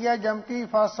 ਕਟਿਆ ਜਮ ਕੀ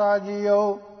ਫਾਸਾ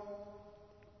ਜੀਓ।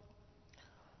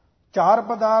 ਚਾਰ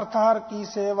ਪਦਾਰਥ ਹਰ ਕੀ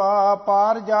ਸੇਵਾ,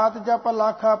 ਪਾਰ ਜਾਤ ਜਪ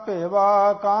ਲਾਖਾ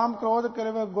ਭੇਵਾ। ਕਾਮ ਕ੍ਰੋਧ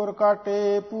ਕਿਰਵ ਗੁਰ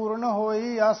ਕਾਟੇ, ਪੂਰਨ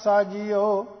ਹੋਈ ਆਸਾ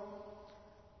ਜੀਓ।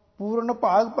 ਪੂਰਨ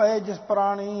ਭਾਗ ਪਏ ਜਿਸ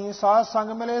ਪ੍ਰਾਣੀ, ਸਾਧ ਸੰਗ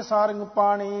ਮਿਲੇ ਸਾਰੰਗ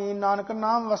ਪਾਣੀ। ਨਾਨਕ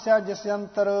ਨਾਮ ਵਸਿਆ ਜਿਸ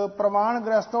ਅੰਤਰ, ਪ੍ਰਮਾਣ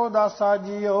ਗ੍ਰਸਤੋ ਦਾਸਾ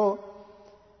ਜੀਓ।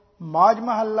 ਮਾਝ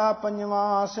ਮਹੱਲਾ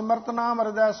ਪੰਜਵਾਂ। ਸਿਮਰਤ ਨਾਮ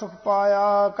ਹਿਰਦੈ ਸੁਖ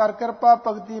ਪਾਇਆ, ਕਰ ਕਿਰਪਾ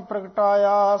ਭਗਤੀ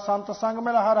ਪ੍ਰਗਟਾਇਆ। ਸੰਤ ਸੰਗ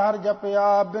ਮਿਲ ਹਰ ਹਰ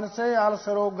ਜਪਿਆ, ਬਿਨਸੇ ਆਲਸ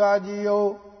ਰੋਗਾ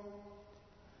ਜੀਓ।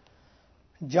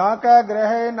 ਜਾਂ ਕੈ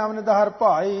ਗ੍ਰਹਿ ਨਵਨਿਧ ਹਰ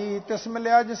ਭਾਈ, ਤਿਸ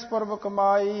ਮਿਲਿਆ ਜਿਸ ਪੁਰਬ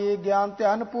ਕਮਾਈ। ਗਿਆਨ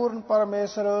ਧਿਆਨ ਪੂਰਨ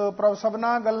ਪਰਮੇਸ਼ਰ, ਪ੍ਰਭ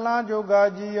ਸਭਨਾ ਗੱਲਾਂ ਜੋਗਾ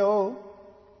ਜੀਓ।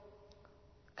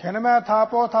 ਖਿਨ ਮੈਂ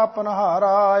ਥਾਪੋ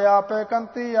ਥਾਪਨਹਾਰਾ, ਆਪੇ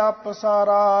ਕੰਤੀ ਆਪ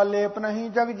ਸਾਰਾ। ਲੇਪ ਨਹੀਂ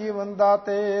ਜਗ ਜੀਵਨ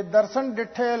ਦਾਤੇ, ਦਰਸ਼ਨ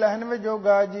ਡਿਠੇ ਲਹਿਨ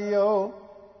ਵਿਜੋਗਾ ਜੀਓ।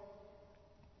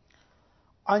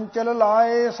 ਅੰਚਲ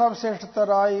ਲਾਏ ਸਭ ਸਿਸ਼ਟ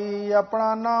ਤਰਾਈ,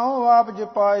 ਆਪਣਾ ਨਾਉ ਆਪ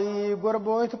ਜਪਾਈ। ਗੁਰ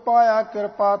ਬੋਇਥ ਪਾਇਆ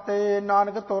ਕਿਰਪਾ ਤੇ,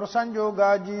 ਨਾਨਕ ਧੁਰ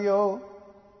ਸੰਜੋਗਾ ਜੀਓ।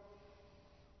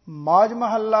 ਮਾਝ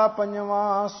ਮਹੱਲਾ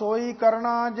ਪੰਜਵਾਂ। ਸੋਈ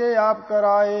ਕਰਨਾ ਜੇ ਆਪ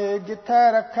ਕਰਾਏ,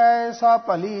 ਜਿਥੈ ਰੱਖੈ ਸਾ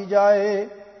ਭਲੀ ਜਾਏ।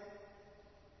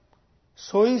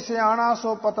 ਸੋਈ ਸਿਆਣਾ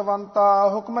ਸੋ ਪਤਵੰਤਾ,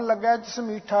 ਹੁਕਮ ਲੱਗੈ ਜਿਸ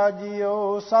ਮੀਠਾ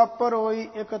ਜੀਓ। ਸਭ ਪਰੋਈ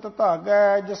ਇਕਤ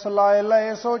ਧਾਗੈ, ਜਿਸ ਲਾਏ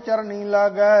ਲਏ ਸੋ ਚਰਨੀ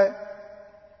ਲਾਗੈ।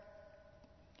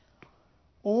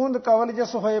 ਊਂਦ ਕਵਲ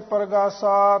ਜਿਸ ਹੋਏ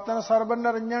ਪ੍ਰਗਾਸਾ, ਤਿਨ ਸਰਬ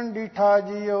ਨਿਰੰਜਨ ਡੀਠਾ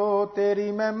ਜੀਓ।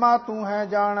 ਤੇਰੀ ਮਹਿਮਾ ਤੂੰ ਹੈ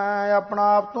ਜਾਣੈ,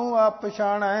 ਆਪਣਾ ਆਪ ਤੂੰ ਆਪ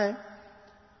ਪਛਾਣੈ।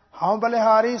 ਹਉ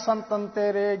ਬਲਿਹਾਰੀ ਸੰਤਨ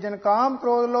ਤੇਰੇ, ਜਿਨ ਕਾਮ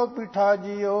ਕ੍ਰੋਧ ਲੋ ਪੀਠਾ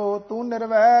ਜੀਓ। ਤੂੰ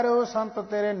ਨਿਰਵੈਰ ਸੰਤ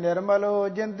ਤੇਰੇ ਨਿਰਮਲ,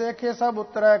 ਜਿਨ ਦੇਖੇ ਸਭ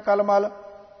ਉਤਰੈ ਕਲਮਲ।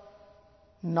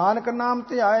 ਨਾਨਕ ਨਾਮ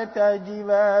ਧਿਆਏ ਧਿਆਏ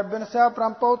ਜੀਵੈ, ਬਿਨਸਿਆ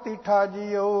ਪ੍ਰੰਪਉ ਤੀਠਾ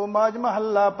ਜੀਓ। ਮਾਝ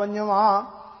ਮਹੱਲਾ ਪੰਜਵਾਂ।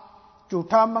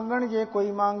 ਝੂਠਾ ਮੰਗਣ ਜੇ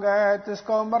ਕੋਈ ਮੰਗੈ, ਤਿਸ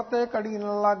ਕੋ ਮਰਤੇ ਕੜੀ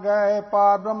ਨ ਲਾਗੈ।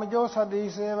 ਪਾਰ ਬ੍ਰਹਮ ਜੋ ਸਦੀ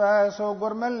ਸੇਵੈ, ਸੋ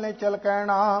ਗੁਰ ਮਿਲਨੇ ਚਲ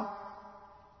ਕਹਿਣਾ।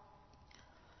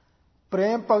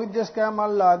 ਪ੍ਰੇਮ ਭਗਤ ਜਿਸ ਕੈ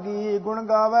ਮਨ ਲਾਗੀ, ਗੁਣ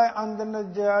ਗਾਵੈ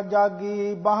ਅੰਦਨ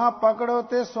ਜਾਗੀ। ਬਾਹਾਂ ਪਕੜੋ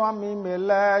ਤੇ ਸੁਆਮੀ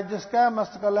ਮੇਲੈ, ਜਿਸ ਕੈ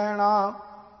ਮਸਤਕ ਲਹਿਣਾ।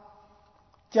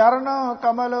 ਚਰਨ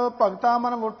ਕਮਲ ਭਗਤਾ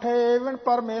ਮਨ ਮੁਠੇ, ਵਿਣ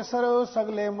ਪਰਮੇਸ਼ਰ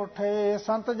ਸਗਲੇ ਮੁਠੇ।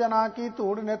 ਸੰਤ ਜਨਾ ਕੀ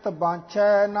ਧੂੜ ਨਿਤ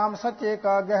ਬਾਂਛੈ, ਨਾਮ ਸੱਚੇ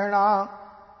ਕਾ ਗਹਿਣਾ।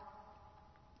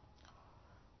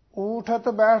 ਊਠਤ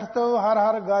ਬੈਠਤ ਹਰ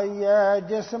ਹਰ ਗਾਈਐ,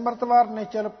 ਜੇ ਸਿਮਰਤ ਵਾਰ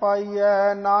ਨਿਚਲ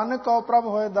ਪਾਈਐ। ਨਾਨਕ ਕਉ ਪ੍ਰਭ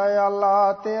ਹੋਏ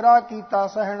ਦਇਆਲਾ, ਤੇਰਾ ਕੀਤਾ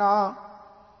ਸਹਿਣਾ।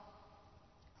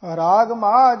 ਰਾਗ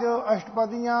ਮਾਝ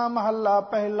ਅਸ਼ਟਪਦੀਆਂ ਮਹੱਲਾ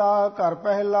ਪਹਿਲਾ। ਘਰ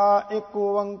ਪਹਿਲਾ ਏਕ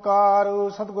ਓੰਕਾਰ,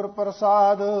 ਸਤਿਗੁਰ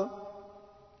ਪ੍ਰਸਾਦ।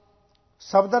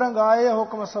 ਸ਼ਬਦ ਰੰਗਾਏ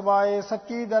ਹੁਕਮ ਸਵਾਏ,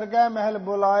 ਸੱਚੀ ਦਰਗਹਿ ਮਹਿਲ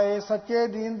ਬੁਲਾਏ। ਸੱਚੇ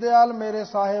ਦੀਨ ਦਿਆਲ ਮੇਰੇ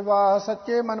ਸਾਹਿਬਾ,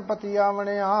 ਸੱਚੇ ਮਨ ਪਤੀ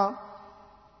ਆਵਣਿਆ।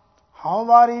 ਹਉ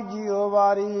ਵਾਰੀ ਜੀਉ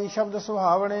ਵਾਰੀ, ਸ਼ਬਦ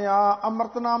ਸੁਹਾਵਣਿਆ।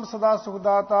 ਅੰਮ੍ਰਿਤ ਨਾਮ ਸਦਾ ਸੁਖ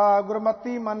ਦਾਤਾ,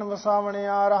 ਗੁਰਮਤੀ ਮਨ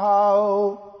ਵਸਾਵਣਿਆ।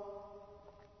 ਰਹਾਉ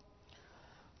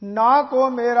ਨਾ ਕੋ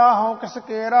ਮੇਰਾ ਹਉ ਕਿਸ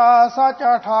ਕੇਰਾ,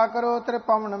 ਸਾਚਾ ਠਾਕਰ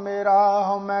ਤ੍ਰਿਪਵਨ ਮੇਰਾ।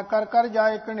 ਹਉ ਮੈਂ ਕਰ ਕਰ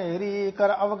ਜਾਏ ਕਨੇਰੀ,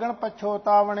 ਕਰ ਅਵਗਣ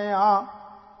ਪਛੋਤਾਵਣਿਆ।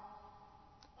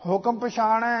 ਹੁਕਮ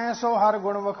ਪਛਾਣੈ ਸੋ ਹਰ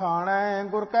ਗੁਣ ਵਖਾਣੈ,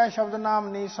 ਗੁਰ ਕੈ ਸ਼ਬਦ ਨਾਮ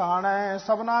ਨੀਸਾਣੈ।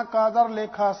 ਸਭਨਾ ਕਾ ਦਰ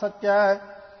ਲੇਖਾ ਸੱਚੈ,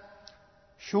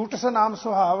 ਛੂਟਸ ਨਾਮ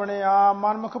ਸੁਹਾਵਣਿਆ।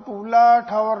 ਮਨਮੁਖ ਭੂਲਾ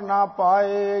ਠੌਰ ਨਾ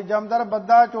ਪਾਏ, ਜਮਦਰ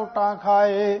ਬੱਧਾ ਚੋਟਾਂ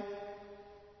ਖਾਏ।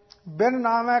 ਬਿਨ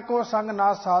ਨਾਮੈ ਕੋ ਸੰਗ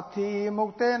ਨਾ ਸਾਥੀ,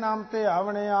 ਮੁਕਤੇ ਨਾਮ ਤੇ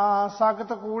ਆਵਣਿਆ।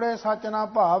 ਸਖਤ ਕੂੜੇ ਸੱਚ ਨਾ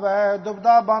ਭਾਵੈ,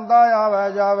 ਦੁਬਦਾ ਬਾਂਦਾ ਆਵੈ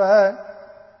ਜਾਵੈ।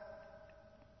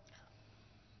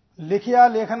 ਲਿਖਿਆ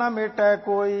ਲਿਖ ਨਾ ਮੇਟੈ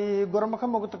ਕੋਈ, ਗੁਰਮੁਖ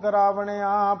ਮੁਕਤ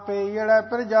ਕਰਾਵਣਿਆ। ਪਈੜੈ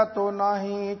ਫਿਰ ਜਾਤੋ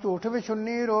ਨਾਹੀ, ਝੂਠ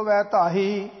ਵਿਛੁੰਨੀ ਰੋਵੈ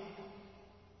ਤਾਹੀ।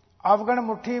 ਅਵਗਣ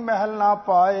ਮੁੱਠੀ ਮਹਿਲ ਨਾ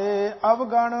ਪਾਏ,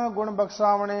 ਅਵਗਣ ਗੁਣ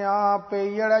ਬਖਸਾਵਣਿਆ।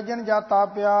 ਪਈੜੈ ਜਨ ਜਾਤਾ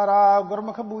ਪਿਆਰਾ,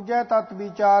 ਗੁਰਮੁਖ ਬੂਝੈ ਤਤ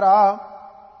ਵਿਚਾਰਾ।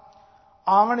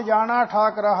 ਆਵਣ ਜਾਣਾ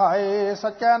ਠਾਕ ਰਹਾਏ,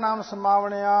 ਸੱਚਾ ਨਾਮ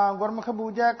ਸਮਾਵਣਿਆ। ਗੁਰਮੁਖ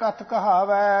ਬੂਝੈ ਕਥ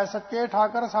ਕਹਾਵੈ, ਸੱਚੇ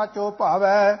ਠਾਕਰ ਸਾਚੋ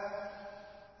ਭਾਵੈ।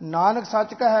 ਨਾਨਕ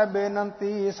ਸੱਚ ਕਹੈ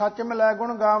ਬੇਨੰਤੀ, ਸੱਚ ਮਿਲੈ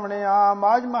ਗੁਣ ਗਾਵਣਿਆ।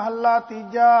 ਮਾਝ ਮਹੱਲਾ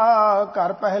ਤੀਜਾ।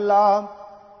 ਘਰ ਪਹਿਲਾ।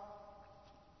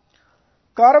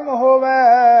 ਕਰਮ ਹੋਵੈ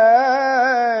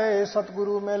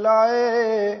ਸਤਿਗੁਰੂ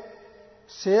ਮਿਲਾਏ,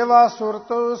 ਸੇਵਾ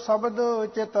ਸੁਰਤ ਸ਼ਬਦ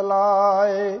ਚਿਤ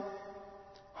ਲਾਏ।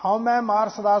 ਹਉ ਮੈਂ ਮਾਰ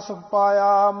ਸਦਾ ਸੁਖ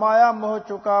ਪਾਇਆ, ਮਾਇਆ ਮੋਹ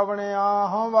ਚੁਕਾਵਣਿਆ।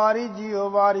 ਹਉ ਵਾਰੀ ਜੀਉ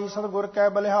ਵਾਰੀ, ਸਤਿਗੁਰ ਕੈ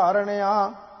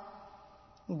ਬਲਿਹਾਰਣਿਆ।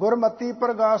 ਗੁਰਮਤੀ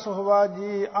ਪ੍ਰਗਾਸ ਹੋਵਾ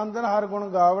ਜੀ, ਅੰਦਨ ਹਰ ਗੁਣ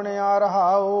ਗਾਵਣਿਆ।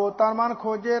 ਰਹਾਉ ਤਨ ਮਨ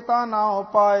ਖੋਜੇ ਤਾਂ ਨਾਉ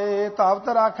ਪਾਏ, ਧਾਵਤ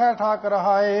ਰਾਖੈ ਠਾਕ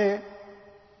ਰਹਾਏ।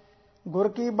 ਗੁਰ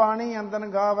ਕੀ ਬਾਣੀ ਅੰਦਨ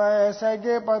ਗਾਵੈ,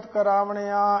 ਸਹਿਜੇ ਭਗਤ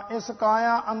ਕਰਾਵਣਿਆ। ਇਸ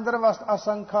ਕਾਇਆ ਅੰਦਰ ਵਸਤ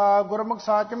ਅਸੰਖਾ, ਗੁਰਮੁਖ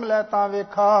ਸਾਚ ਮਿਲੈ ਤਾਂ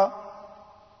ਵੇਖਾ।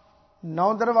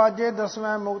 ਨੌ ਦਰਵਾਜੇ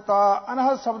ਦਸਵੇਂ ਮੁਕਤਾ,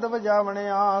 ਅਨਹਦ ਸ਼ਬਦ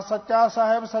ਵਜਾਵਣਿਆ। ਸੱਚਾ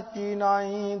ਸਾਹਿਬ ਸੱਚੀ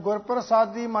ਨਾਈ, ਗੁਰ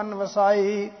ਪ੍ਰਸਾਦੀ ਮਨ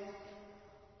ਵਸਾਈ।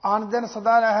 ਆਨ ਦਿਨ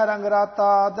ਸਦਾ ਰਹਿ ਰੰਗ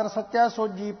ਰਾਤਾ, ਦਰ ਸੱਚਾ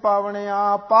ਸੋਜੀ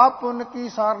ਪਾਵਣਿਆ। ਪਾਪ ਪੁੰਨ ਕੀ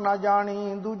ਸਾਰ ਨਾ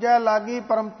ਜਾਣੀ, ਦੂਜੈ ਲਾਗੀ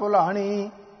ਪਰਮ ਭੁਲਾਣੀ।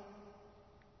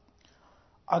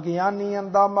 ਅਗਿਆਨੀ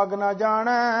ਅੰਦਾ ਮਗ ਨਾ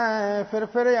ਜਾਣੈ,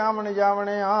 ਫਿਰ ਆਵਣ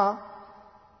ਜਾਵਣਿਆ।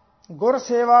 ਗੁਰ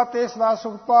ਸੇਵਾ ਤੇ ਸਦਾ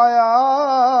ਸੁਖ ਪਾਇਆ,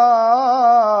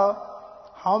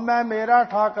 ਹਉ ਮੈਂ ਮੇਰਾ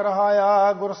ਠਾਕ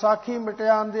ਰਹਾਇਆ। ਗੁਰ ਸਾਖੀ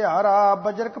ਮਿਟਿਆ ਅੰਧਿਆਰਾ,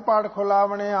 ਬਜਰਕ ਪਾੜ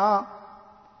ਖੁਲਾਵਣਿਆ।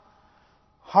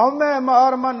 ਹਉ ਮੈਂ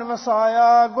ਮਾਰ ਮਨ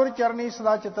ਵਸਾਇਆ, ਗੁਰ ਚਰਨੀ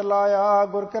ਸਦਾ ਚਿਤ ਲਾਇਆ।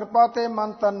 ਗੁਰ ਕਿਰਪਾ ਤੇ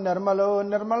ਮਨ ਤਨ ਨਿਰਮਲ,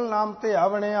 ਨਿਰਮਲ ਨਾਮ ਤੇ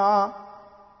ਆਵਣਿਆ।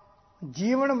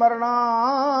 ਜੀਵਨ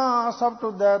ਮਰਨਾ ਸਭ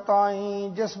ਤੁਧੈ ਤਾਈ,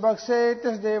 ਜਿਸ ਬਖਸ਼ੇ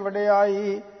ਤਿਸ ਦੇ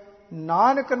ਵਡਿਆਈ।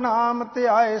 ਨਾਨਕ ਨਾਮ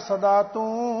ਧਿਆਏ ਸਦਾ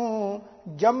ਤੂੰ,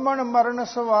 ਜੰਮਣ ਮਰਨ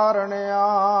ਸਵਾਰਣਿਆ।